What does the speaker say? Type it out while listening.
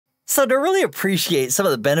So to really appreciate some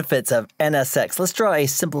of the benefits of NSX, let's draw a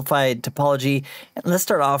simplified topology. And let's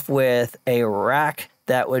start off with a rack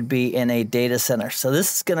that would be in a data center. So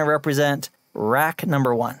this is going to represent rack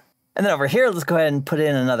number 1. And then over here, let's go ahead and put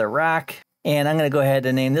in another rack. And I'm going to go ahead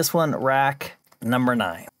and name this one rack number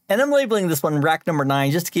 9. And I'm labeling this one rack number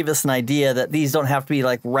 9 just to give us an idea that these don't have to be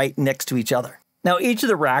like right next to each other. Now, each of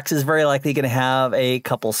the racks is very likely going to have a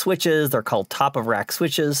couple switches. They're called top of rack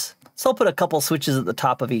switches. So I'll put a couple switches at the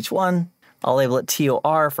top of each one. I'll label it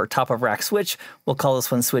TOR for top of rack switch. We'll call this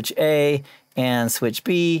one switch A and switch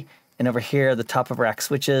B. And over here, the top of rack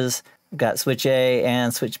switches, we've got switch A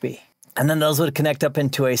and switch B. And then those would connect up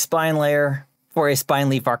into a spine layer for a spine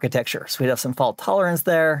leaf architecture. So we'd have some fault tolerance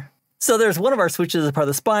there. So there's one of our switches as part of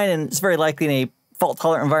the spine, and it's very likely in a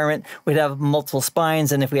fault-tolerant environment, we'd have multiple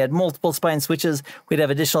spines, and if we had multiple spine switches, we'd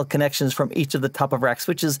have additional connections from each of the top-of-rack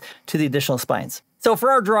switches to the additional spines. So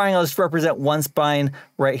for our drawing, I'll just represent one spine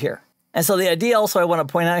right here. And so the idea also I want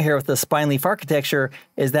to point out here with the spine leaf architecture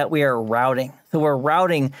is that we are routing. So we're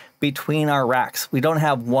routing between our racks. We don't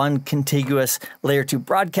have one contiguous layer 2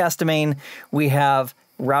 broadcast domain. We have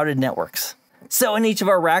routed networks. So in each of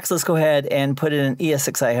our racks, let's go ahead and put in an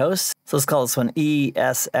ESXi host. So let's call this one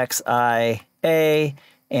ESXi A,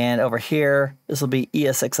 and over here, this will be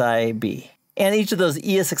ESXi B. And each of those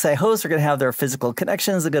ESXi hosts are going to have their physical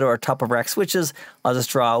connections that go to our top of rack switches. I'll just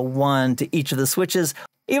draw one to each of the switches.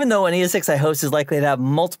 Even though an ESXi host is likely to have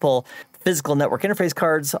multiple physical network interface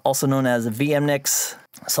cards, also known as VMNICs.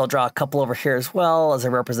 So I'll draw a couple over here as well as a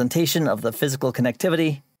representation of the physical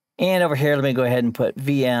connectivity. And over here, let me go ahead and put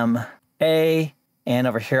VM A, and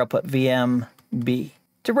over here I'll put VM B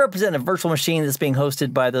to represent a virtual machine that's being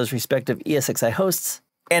hosted by those respective ESXi hosts.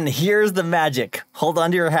 And here's the magic. Hold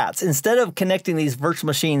on to your hats. Instead of connecting these virtual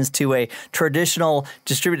machines to a traditional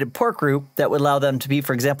distributed port group that would allow them to be,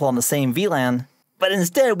 for example, on the same VLAN, but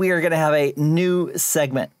instead we are going to have a new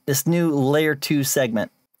segment, this new layer 2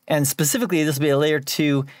 segment. And specifically, this will be a layer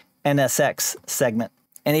 2 NSX segment.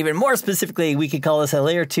 And even more specifically, we could call this a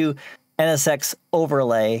layer 2 NSX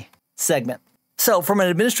overlay segment. So from an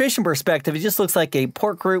administration perspective, it just looks like a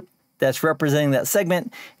port group that's representing that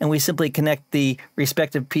segment, and we simply connect the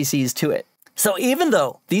respective PCs to it. So even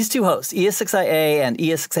though these two hosts, ESXi-A and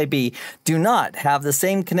ESXi-B, do not have the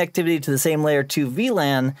same connectivity to the same layer 2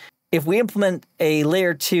 VLAN, if we implement a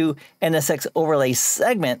layer 2 NSX overlay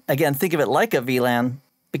segment, again, think of it like a VLAN,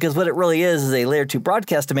 because what it really is a layer 2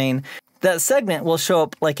 broadcast domain. That segment will show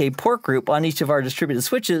up like a port group on each of our distributed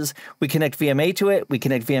switches. We connect VMA to it, we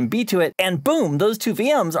connect VMB to it, and boom, those two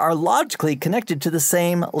VMs are logically connected to the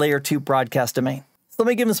same layer 2 broadcast domain. So let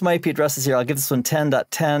me give them some IP addresses here. I'll give this one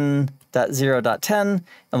 10.10.0.10, and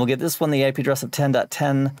we'll give this one the IP address of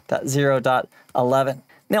 10.10.0.11.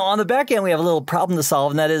 Now on the back end, we have a little problem to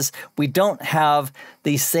solve, and that is we don't have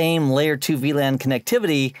the same layer 2 VLAN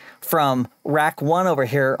connectivity from rack 1 over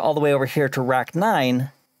here all the way over here to rack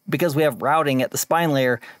 9, because we have routing at the spine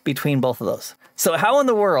layer between both of those. So how in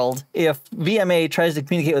the world, if VMA tries to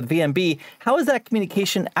communicate with VMB, how is that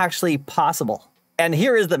communication actually possible? And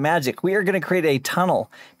here is the magic. We are going to create a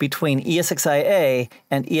tunnel between ESXi-A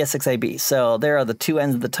and ESXi-B. So there are the two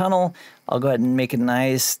ends of the tunnel. I'll go ahead and make a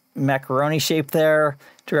nice macaroni shape there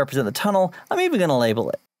to represent the tunnel. I'm even going to label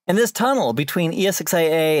it. And this tunnel between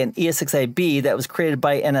ESXi-A and ESXi-B that was created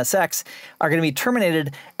by NSX are going to be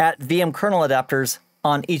terminated at VM kernel adapters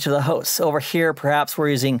on each of the hosts. Over here, perhaps we're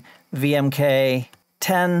using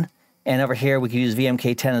VMK10, and over here we could use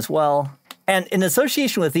VMK10 as well. And in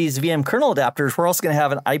association with these VM kernel adapters, we're also going to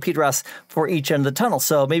have an IP address for each end of the tunnel.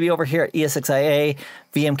 So maybe over here at ESXi-A,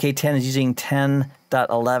 VMK10 is using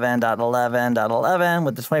 10.11.11.11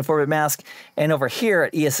 with the 24-bit mask. And over here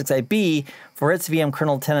at ESXi-B, for its VM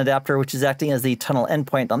kernel 10 adapter, which is acting as the tunnel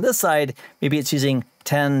endpoint on this side, maybe it's using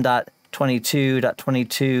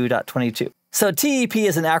 10.22.22.22. So TEP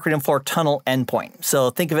is an acronym for tunnel endpoint. So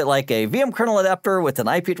think of it like a VM kernel adapter with an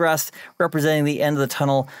IP address representing the end of the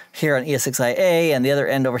tunnel here on ESXi-A and the other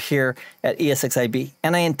end over here at ESXi-B.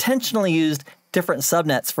 And I intentionally used different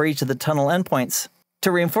subnets for each of the tunnel endpoints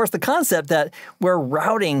to reinforce the concept that we're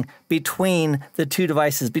routing between the two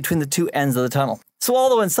devices, between the two ends of the tunnel. So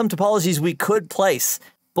although in some topologies we could place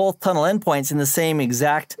both tunnel endpoints in the same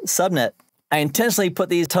exact subnet, I intentionally put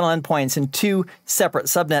these tunnel endpoints in two separate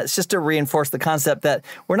subnets just to reinforce the concept that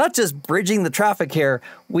we're not just bridging the traffic here.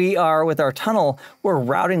 We are, with our tunnel, we're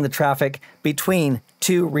routing the traffic between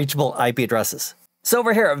two reachable IP addresses. So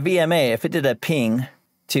over here at VMA, if it did a ping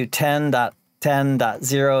to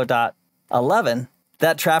 10.10.0.11,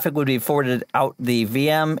 that traffic would be forwarded out the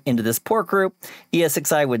VM into this port group.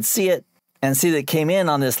 ESXi would see it and see that it came in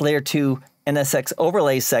on this layer 2 NSX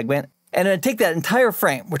overlay segment. And to take that entire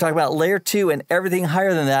frame, we're talking about layer 2 and everything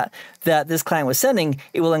higher than that, that this client was sending,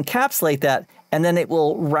 it will encapsulate that, and then it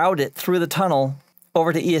will route it through the tunnel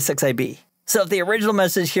over to ESXi So if the original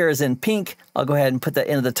message here is in pink, I'll go ahead and put that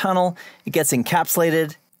into the tunnel. It gets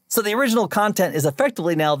encapsulated. So the original content is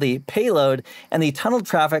effectively now the payload, and the tunnel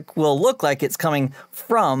traffic will look like it's coming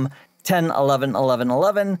from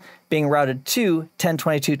 10.11.11.11 being routed to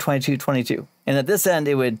 10.22.22.22. And at this end,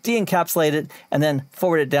 it would de-encapsulate it and then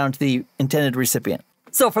forward it down to the intended recipient.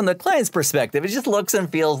 So from the client's perspective, it just looks and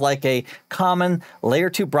feels like a common layer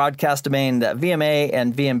 2 broadcast domain that VMA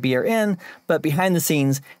and VMB are in, but behind the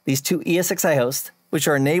scenes, these two ESXi hosts, which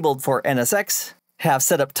are enabled for NSX, have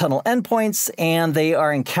set up tunnel endpoints, and they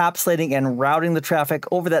are encapsulating and routing the traffic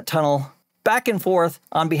over that tunnel back and forth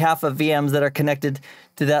on behalf of VMs that are connected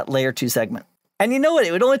to that layer 2 segment. And you know what?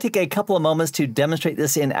 It would only take a couple of moments to demonstrate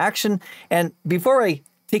this in action. And before I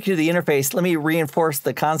take you to the interface, let me reinforce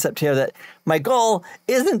the concept here that my goal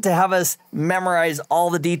isn't to have us memorize all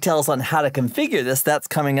the details on how to configure this. That's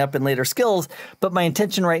coming up in later skills. But my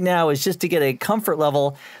intention right now is just to get a comfort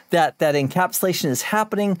level that that encapsulation is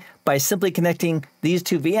happening by simply connecting these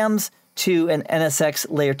two VMs to an NSX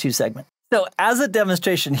layer 2 segment. So as a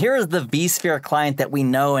demonstration, here is the vSphere client that we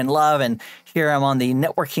know and love. And here I'm on the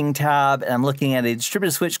networking tab, and I'm looking at a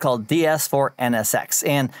distributed switch called DS for NSX.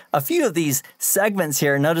 And a few of these segments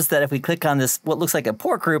here, notice that if we click on this, what looks like a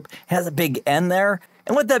port group, it has a big N there.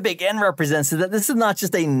 And what that big N represents is that this is not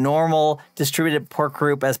just a normal distributed port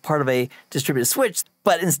group as part of a distributed switch,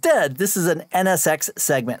 but instead, this is an NSX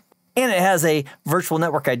segment. And it has a virtual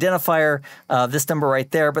network identifier, this number right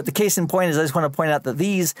there. But the case in point is I just want to point out that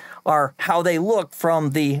these are how they look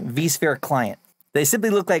from the vSphere client. They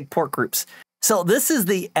simply look like port groups. So this is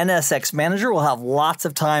the NSX manager. We'll have lots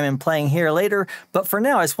of time in playing here later. But for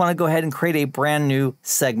now, I just want to go ahead and create a brand new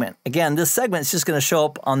segment. Again, this segment is just going to show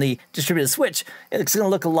up on the distributed switch. It's going to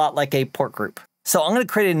look a lot like a port group. So I'm going to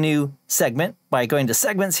create a new segment by going to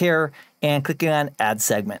segments here and clicking on add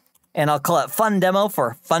segment. And I'll call it Fun Demo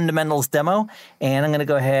for Fundamentals Demo. And I'm going to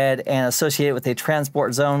go ahead and associate it with a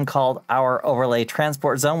transport zone called our overlay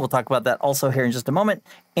transport zone. We'll talk about that also here in just a moment.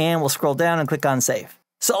 And we'll scroll down and click on Save.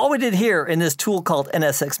 So all we did here in this tool called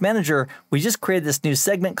NSX Manager, we just created this new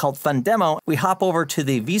segment called Fun Demo. We hop over to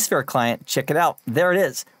the vSphere client. Check it out. There it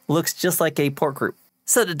is. Looks just like a port group.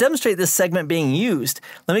 So to demonstrate this segment being used,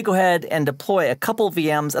 let me go ahead and deploy a couple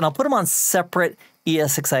VMs, and I'll put them on separate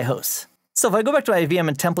ESXi hosts. So if I go back to my VM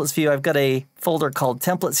and templates view, I've got a folder called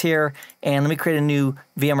templates here, and let me create a new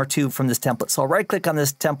VM or two from this template. So I'll right click on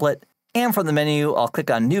this template, and from the menu, I'll click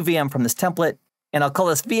on new VM from this template, and I'll call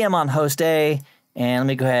this VM on host A, and let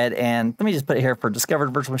me go ahead and let me just put it here for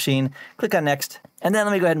discovered virtual machine, click on next, and then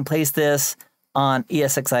let me go ahead and place this on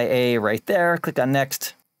ESXi right there, click on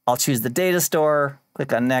next. I'll choose the data store,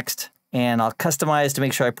 click on next, and I'll customize to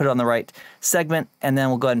make sure I put it on the right segment, and then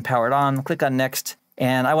we'll go ahead and power it on, click on next.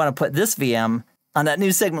 And I want to put this VM on that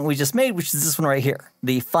new segment we just made, which is this one right here,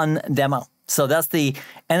 the Fun Demo. So that's the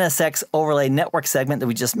NSX overlay network segment that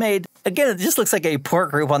we just made. Again, it just looks like a port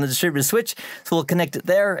group on the distributed switch. So we'll connect it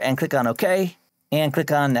there and click on OK and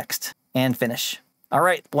click on Next and Finish. All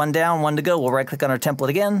right, one down, one to go. We'll right click on our template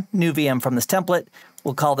again, new VM from this template.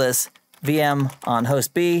 We'll call this VM on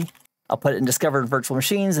host B. I'll put it in discovered virtual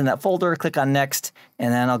machines in that folder, click on next,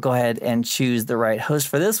 and then I'll go ahead and choose the right host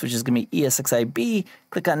for this, which is going to be ESXi,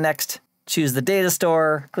 click on next, choose the data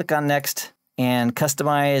store, click on next, and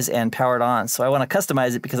customize and power it on. So I want to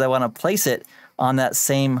customize it because I want to place it on that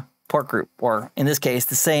same port group, or in this case,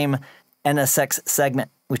 the same NSX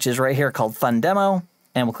segment, which is right here called Fun Demo,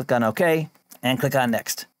 and we'll click on OK, and click on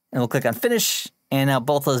next. And we'll click on Finish, and now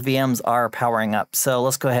both those VMs are powering up. So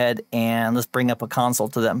let's go ahead and let's bring up a console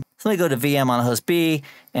to them. So let me go to VM on host B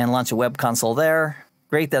and launch a web console there.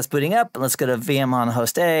 Great, that's booting up. Let's go to VM on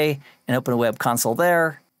host A and open a web console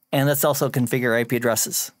there. And let's also configure IP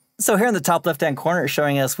addresses. So here in the top left-hand corner, it's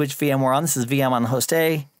showing us which VM we're on. This is VM on host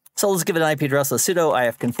A. So let's give it an IP address with sudo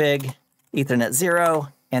ifconfig ethernet 0.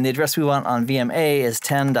 And the address we want on VM A is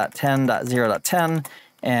 10.10.0.10.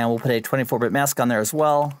 And we'll put a 24-bit mask on there as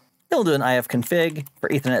well. Then we'll do an ifconfig for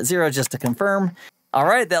ethernet 0 just to confirm. All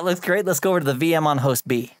right, that looks great. Let's go over to the VM on host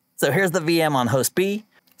B. So here's the VM on host B.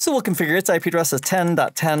 So we'll configure its IP address as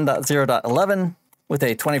 10.10.0.11 with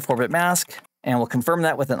a 24-bit mask. And we'll confirm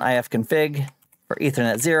that with an ifconfig for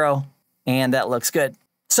ethernet 0. And that looks good.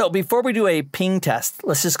 So before we do a ping test,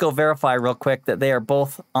 let's just go verify real quick that they are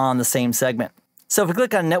both on the same segment. So if we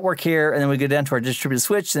click on network here, and then we go down to our distributed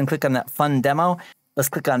switch, then click on that Fun Demo. Let's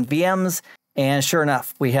click on VMs. And sure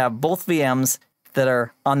enough, we have both VMs that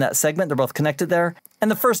are on that segment. They're both connected there. And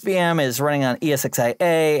the first VM is running on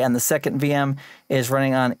ESXi-A, and the second VM is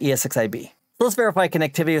running on ESXi-B. So let's verify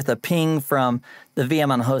connectivity with a ping from the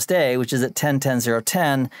VM on host A, which is at 10.10.0.10,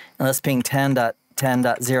 and let's ping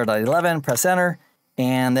 10.10.0.11, press enter,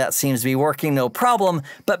 and that seems to be working no problem.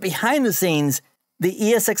 But behind the scenes, the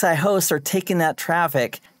ESXi hosts are taking that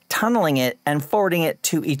traffic, tunneling it, and forwarding it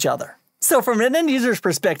to each other. So from an end user's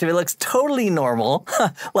perspective, it looks totally normal.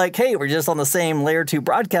 Like, hey, we're just on the same layer 2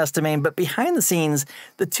 broadcast domain, but behind the scenes,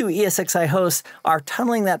 the two ESXi hosts are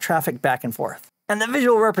tunneling that traffic back and forth. And the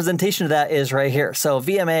visual representation of that is right here. So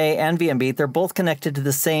VMA and VMB, they're both connected to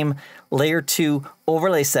the same layer 2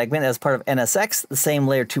 overlay segment as part of NSX, the same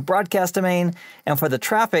layer 2 broadcast domain. And for the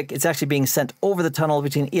traffic, it's actually being sent over the tunnel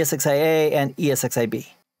between ESXi-A and ESXi-B.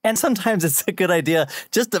 And sometimes it's a good idea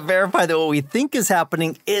just to verify that what we think is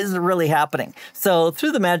happening is really happening. So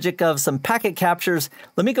through the magic of some packet captures,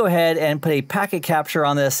 let me go ahead and put a packet capture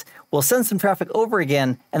on this. We'll send some traffic over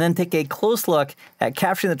again and then take a close look at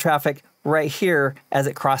capturing the traffic right here as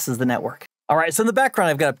it crosses the network. All right, so in the background,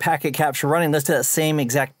 I've got a packet capture running. Let's do that same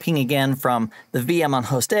exact ping again from the VM on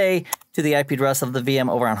host A to the IP address of the VM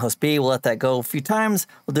over on host B. We'll let that go a few times.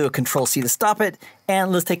 We'll do a Control-C to stop it,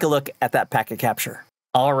 and let's take a look at that packet capture.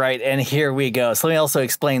 All right, and here we go. So let me also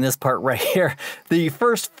explain this part right here. The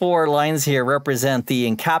first 4 lines here represent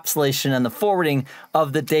the encapsulation and the forwarding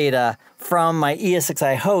of the data from my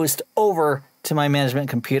ESXi host over to my management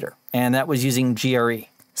computer, and that was using GRE.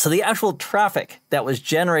 So the actual traffic that was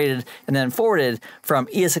generated and then forwarded from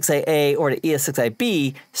ESXi-A or to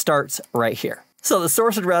ESXi-B starts right here. So the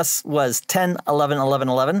source address was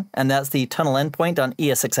 10.11.11.11, and that's the tunnel endpoint on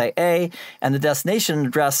ESXi-A, and the destination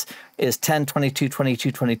address is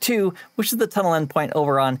 10.22.22.22, which is the tunnel endpoint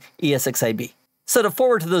over on ESXi-B. So to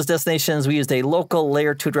forward to those destinations, we used a local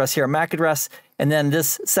layer 2 address here, a MAC address, and then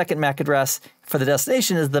this second MAC address for the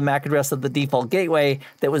destination is the MAC address of the default gateway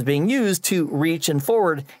that was being used to reach and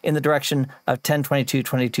forward in the direction of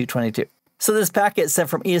 10.22.22.22. So this packet sent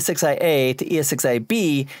from ESXi-A to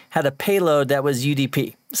ESXi-B had a payload that was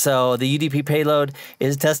UDP. So the UDP payload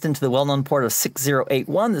is destined to the well-known port of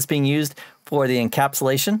 6081 that's being used for the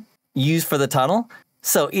encapsulation, used for the tunnel.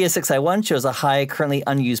 So ESXi1 shows a high currently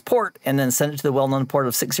unused port and then sent it to the well-known port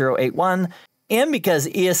of 6081. And because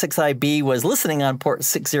ESXi-B was listening on port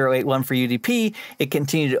 6081 for UDP, it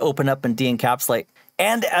continued to open up and de-encapsulate.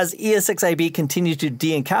 And as ESXi-B continued to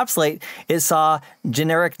de-encapsulate, it saw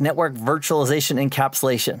generic network virtualization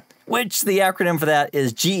encapsulation, which the acronym for that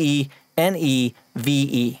is GENEVE,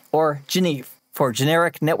 or GENEVE, for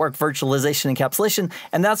generic network virtualization encapsulation.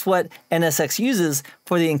 And that's what NSX uses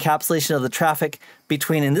for the encapsulation of the traffic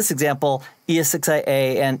between, in this example,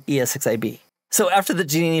 ESXi-A and ESXi-B. So after the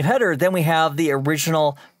GENEVE header, then we have the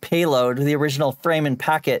original payload, the original frame and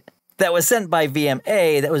packet that was sent by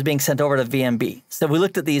VMA that was being sent over to VMB. So we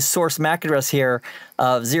looked at the source MAC address here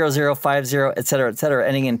of 0050, et cetera,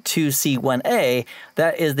 ending in 2C1A.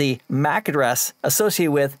 That is the MAC address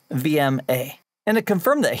associated with VMA. And to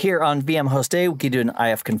confirm that here on VM host A, we can do an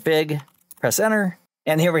ifconfig, press enter,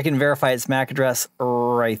 and here we can verify its MAC address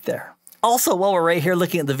right there. Also, while we're right here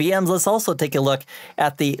looking at the VMs, let's also take a look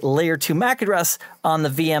at the layer 2 MAC address on the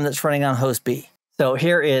VM that's running on host B. So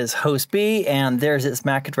here is host B, and there's its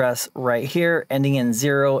MAC address right here, ending in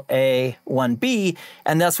 0A1B,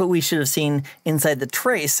 and that's what we should have seen inside the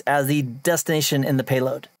trace as the destination in the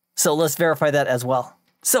payload. So let's verify that as well.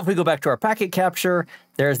 So if we go back to our packet capture,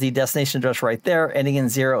 there's the destination address right there, ending in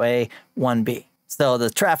 0A1B. So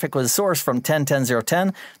the traffic was sourced from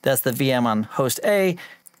 10.10.0.10, that's the VM on host A,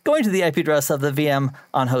 going to the IP address of the VM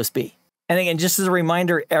on host B. And again, just as a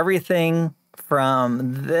reminder, everything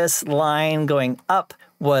from this line going up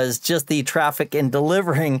was just the traffic in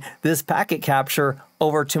delivering this packet capture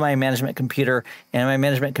over to my management computer, and my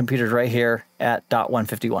management computer is right here at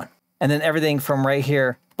 .151. And then everything from right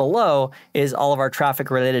here below is all of our traffic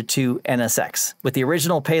related to NSX, with the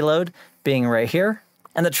original payload being right here,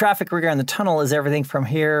 and the traffic regarding the tunnel is everything from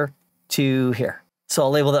here to here. So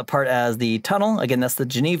I'll label that part as the tunnel. Again, that's the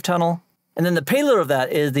GENEVE tunnel. And then the payload of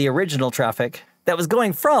that is the original traffic that was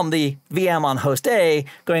going from the VM on host A,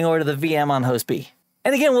 going over to the VM on host B.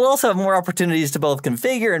 And again, we'll also have more opportunities to both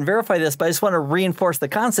configure and verify this, but I just want to reinforce the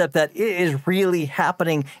concept that it is really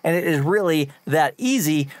happening and it is really that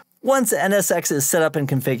easy once NSX is set up and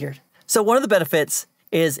configured. So one of the benefits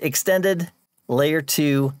is extended layer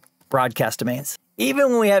 2 broadcast domains, even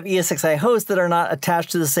when we have ESXi hosts that are not attached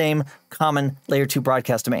to the same common layer 2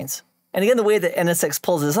 broadcast domains. And again, the way that NSX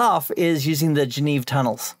pulls this off is using the GENEVE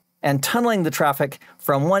tunnels and tunneling the traffic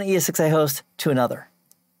from one ESXi host to another.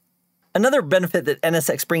 Another benefit that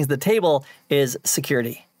NSX brings to the table is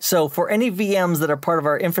security. So for any VMs that are part of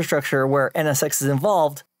our infrastructure where NSX is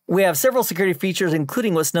involved, we have several security features,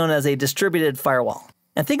 including what's known as a distributed firewall.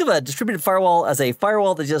 And think of a distributed firewall as a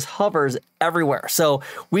firewall that just hovers everywhere. So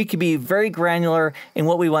we can be very granular in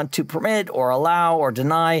what we want to permit or allow or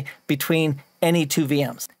deny between any two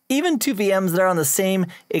VMs. Even two VMs that are on the same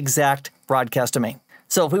exact broadcast domain.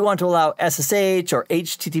 So if we want to allow SSH or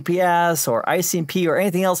HTTPS or ICMP or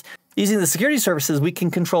anything else, using the security services, we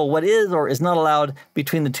can control what is or is not allowed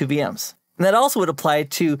between the two VMs. And that also would apply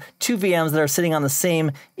to two VMs that are sitting on the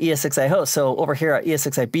same ESXi host. So over here at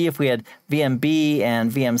ESXi-B, if we had VMB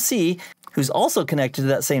and VMC, who's also connected to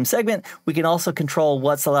that same segment, we can also control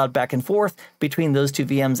what's allowed back and forth between those two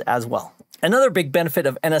VMs as well. Another big benefit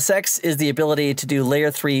of NSX is the ability to do layer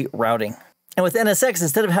 3 routing. And with NSX,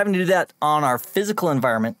 instead of having to do that on our physical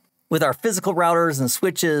environment, with our physical routers and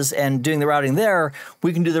switches and doing the routing there,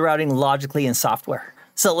 we can do the routing logically in software.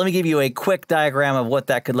 So let me give you a quick diagram of what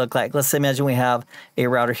that could look like. Let's imagine we have a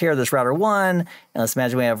router here, there's router 1, and let's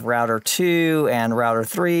imagine we have router 2 and router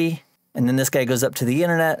 3, and then this guy goes up to the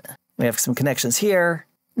internet. We have some connections here.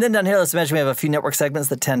 And then down here, let's imagine we have a few network segments,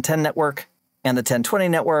 the 1010 network, and the 1020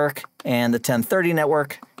 network, and the 1030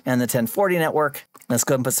 network, and the 1040 network. Let's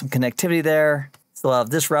go ahead and put some connectivity there. So we'll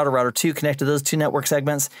have this router, router 2, connected to those two network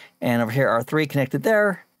segments, and over here, R3 connected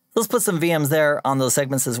there. Let's put some VMs there on those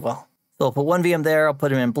segments as well. So I'll put one VM there, I'll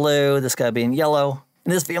put him in blue, this guy will be in yellow,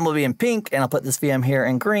 and this VM will be in pink, and I'll put this VM here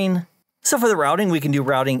in green. So for the routing, we can do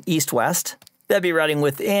routing east-west. That'd be routing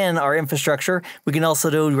within our infrastructure. We can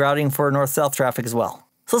also do routing for north-south traffic as well.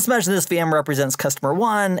 So let's imagine this VM represents customer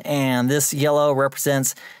 1, and this yellow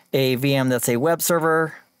represents a VM that's a web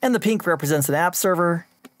server, and the pink represents an app server,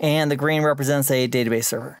 and the green represents a database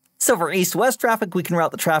server. So for east-west traffic, we can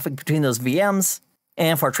route the traffic between those VMs.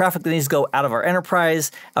 And for traffic that needs to go out of our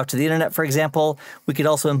enterprise, out to the internet, for example, we could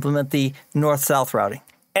also implement the north-south routing.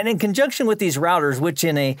 And in conjunction with these routers, which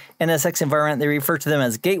in a NSX environment, they refer to them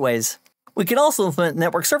as gateways, we can also implement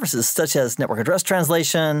network services such as network address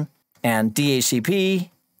translation, and DHCP,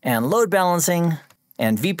 and load balancing,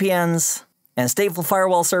 and VPNs, and stateful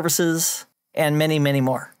firewall services, and many, many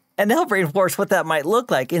more. And to help reinforce what that might look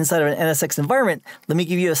like inside of an NSX environment, let me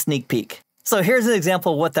give you a sneak peek. So here's an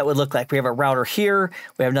example of what that would look like. We have a router here,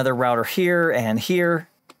 we have another router here and here.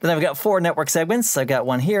 Then I've got 4 network segments. I've got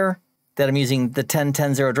one here that I'm using the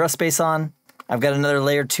 10.10.0 address space on. I've got another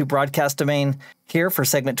layer 2 broadcast domain here for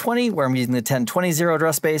segment 20 where I'm using the 10.20.0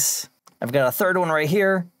 address space. I've got a third one right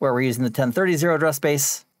here where we're using the 10.30.0 address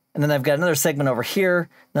space. And then I've got another segment over here,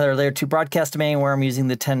 another layer 2 broadcast domain where I'm using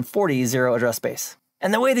the 10.40.0 address space.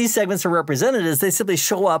 And the way these segments are represented is they simply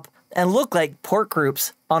show up and look like port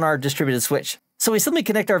groups on our distributed switch. So we simply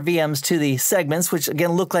connect our VMs to the segments, which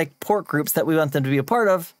again look like port groups that we want them to be a part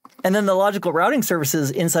of. And then the logical routing services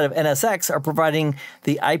inside of NSX are providing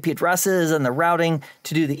the IP addresses and the routing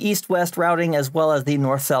to do the east-west routing as well as the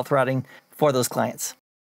north-south routing for those clients.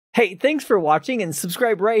 Hey, thanks for watching, and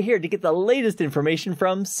subscribe right here to get the latest information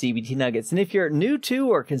from CBT Nuggets. And if you're new to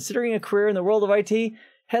or considering a career in the world of IT,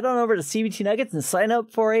 head on over to CBT Nuggets and sign up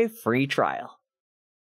for a free trial.